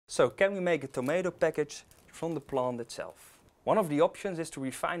So can we make a tomato package from the plant itself? One of the options is to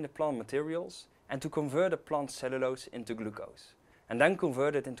refine the plant materials and to convert the plant cellulose into glucose and then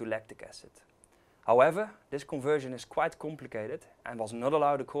convert it into lactic acid. However, this conversion is quite complicated and was not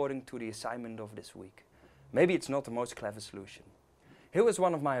allowed according to the assignment of this week. Maybe it's not the most clever solution. Here is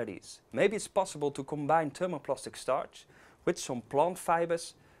one of my ideas. Maybe it's possible to combine thermoplastic starch with some plant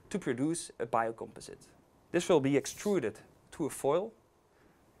fibers to produce a biocomposite. This will be extruded to a foil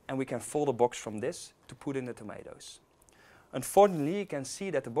and we can fold a box from this to put in the tomatoes. Unfortunately, you can see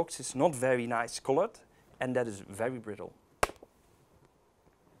that the box is not very nice colored and that is very brittle.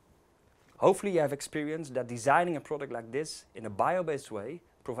 Hopefully you have experienced that designing a product like this in a bio-based way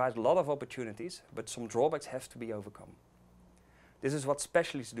provides a lot of opportunities, but some drawbacks have to be overcome. This is what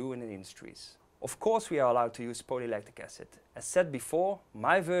specialists do in the industries. Of course we are allowed to use polylactic acid. As said before,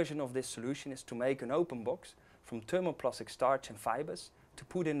 my version of this solution is to make an open box from thermoplastic starch and fibers to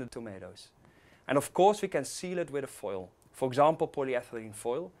put in the tomatoes. And of course we can seal it with a foil, for example polyethylene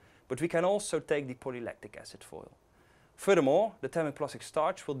foil, but we can also take the polylactic acid foil. Furthermore, the thermoplastic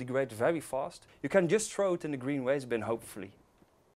starch will degrade very fast. You can just throw it in the green waste bin hopefully.